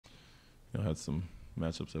had some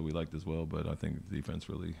matchups that we liked as well, but I think the defense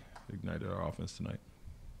really ignited our offense tonight.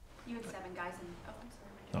 You had 7 guys in. Oh,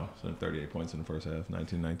 I'm sorry. So 38 points in the first half,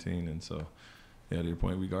 19-19, and so yeah, to your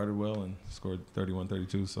point, we guarded well and scored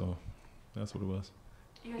 31-32. So that's what it was.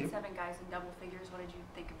 You had 7 guys in double figures. What did you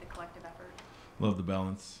think of the collective effort? Love the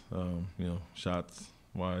balance. Shots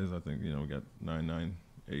wise, I think we got 9, 9,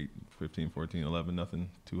 8, 15, 14, 11, nothing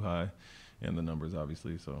too high, and the numbers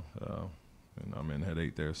obviously. So and our men had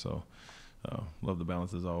 8 there. So. Love the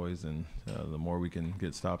balance as always, and the more we can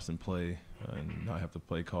get stops and play and not have to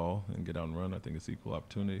play call and get out and run, I think it's equal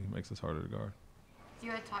opportunity. It makes us harder to guard. You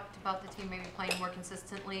had talked about the team maybe playing more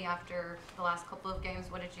consistently after the last couple of games.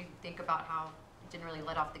 What did you think about how you didn't really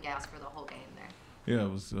let off the gas for the whole game there? Yeah,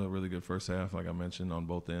 it was a really good first half, like I mentioned, on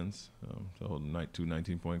both ends. The whole night, 2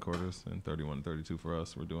 19-point quarters and 31-32 for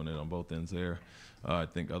us. We're doing it on both ends there. I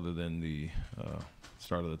think other than the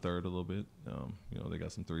start of the third a little bit, they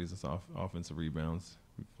got some threes. It's offensive rebounds.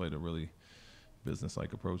 We played a really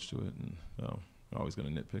business-like approach to it, and always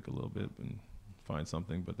going to nitpick a little bit and find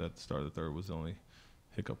something. But that start of the third was the only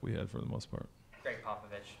hiccup we had for the most part. Greg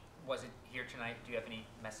Popovich wasn't here tonight. Do you have any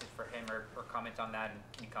message for him or comment on that? And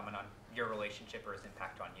can you comment on your relationship or his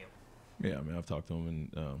impact on you? Yeah, I mean, I've talked to him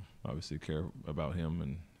and obviously care about him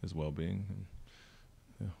and his well-being. And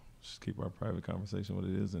just keep our private conversation what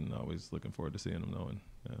it is, and always looking forward to seeing him though, and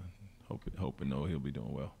hope and know he'll be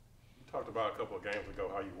doing well. You talked about a couple of games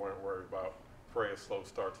ago how you weren't worried about Fred's slow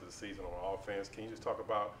start to the season on offense. Can you just talk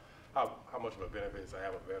about how much of a benefit is to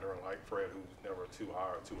have a veteran like Fred who's never too high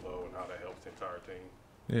or too low, and how that helps the entire team?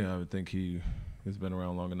 Yeah, I would think he has been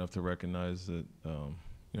around long enough to recognize that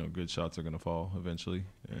good shots are going to fall eventually,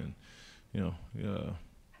 and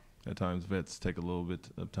at times vets take a little bit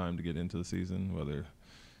of time to get into the season, whether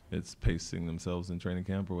it's pacing themselves in training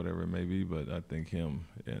camp or whatever it may be. But I think him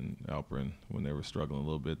and Alperen, when they were struggling a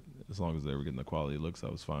little bit, as long as they were getting the quality looks, I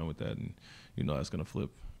was fine with that, and that's going to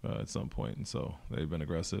flip at some point. And so they've been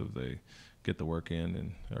aggressive. They get the work in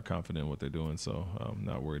and are confident in what they're doing. So I'm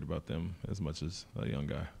not worried about them as much as a young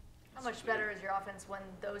guy. How much better is your offense when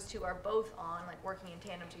those two are both on, like working in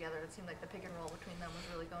tandem together? It seemed like the pick and roll between them was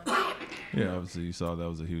really going well. Yeah, obviously you saw that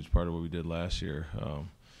was a huge part of what we did last year.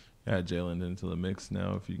 Add Jalen into the mix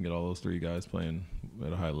now. If you can get all those 3 guys playing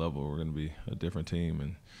at a high level, we're going to be a different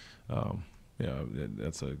team. And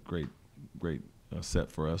that's a great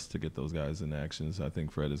set for us to get those guys in actions. I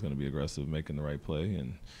think Fred is going to be aggressive, making the right play,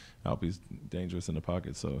 and Alpe's dangerous in the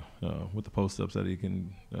pocket. So with the post-ups that he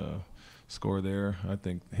can score there, I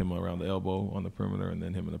think him around the elbow on the perimeter and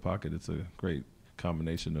then him in the pocket, it's a great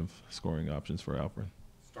combination of scoring options for Alperen.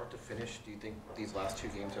 Start to finish, do you think these last 2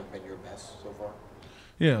 games have been your best so far?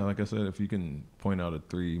 Yeah, like I said, if you can point out a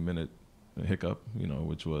 3-minute hiccup,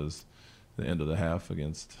 which was the end of the half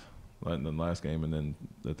against the last game, and then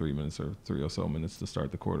the 3 minutes or 3 or so minutes to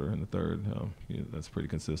start the quarter in the third, that's pretty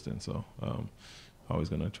consistent. So always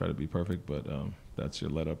going to try to be perfect, but that's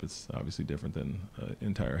your let up. It's obviously different than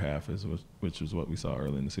entire half, which is what we saw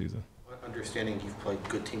early in the season. Understanding you've played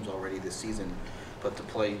good teams already this season, but to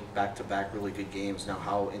play back-to-back really good games, now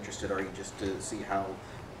how interested are you just to see how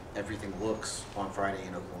everything looks on Friday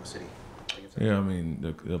in Oklahoma City? Yeah, I mean,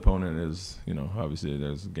 the opponent is, obviously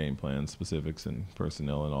there's game plan specifics and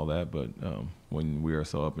personnel and all that, but when we are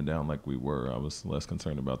so up and down like we were, I was less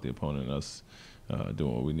concerned about the opponent and us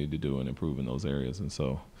doing what we need to do and improving those areas. And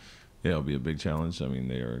so, yeah, it'll be a big challenge. I mean,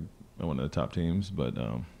 they are one of the top teams, but,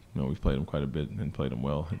 we've played them quite a bit and played them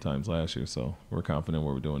well at times last year. So we're confident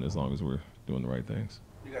what we're doing as long as we're doing the right things.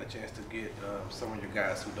 You got a chance to get some of your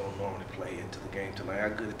guys who don't normally play into the game tonight. How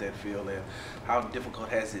good did that feel, and how difficult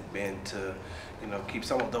has it been to, keep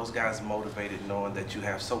some of those guys motivated, knowing that you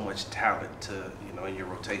have so much talent to, in your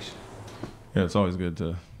rotation? Yeah, it's always good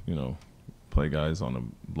to, play guys on a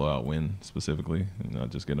blowout win specifically, and not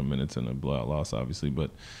just get them minutes in a blowout loss, obviously.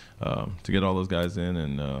 But to get all those guys in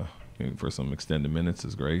and for some extended minutes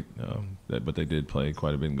is great. But they did play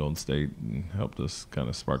quite a bit in Golden State and helped us kind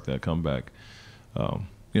of spark that comeback.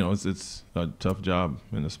 It's a tough job,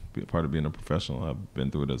 and it's part of being a professional. I've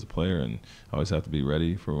been through it as a player, and I always have to be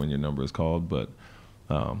ready for when your number is called. But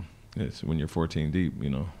it's when you're 14 deep,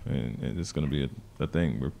 and it's going to be a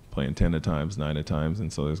thing. We're playing 10 at times, 9 at times,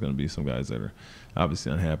 and so there's going to be some guys that are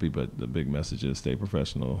obviously unhappy. But the big message is stay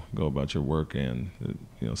professional, go about your work, and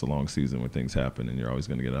it's a long season when things happen, and you're always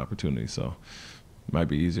going to get an opportunity. So it might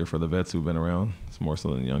be easier for the vets who've been around. It's more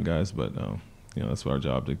so than the young guys, but that's our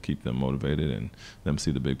job, to keep them motivated and them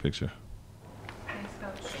see the big picture. Thanks,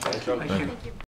 Coach. Thank you. Thank you.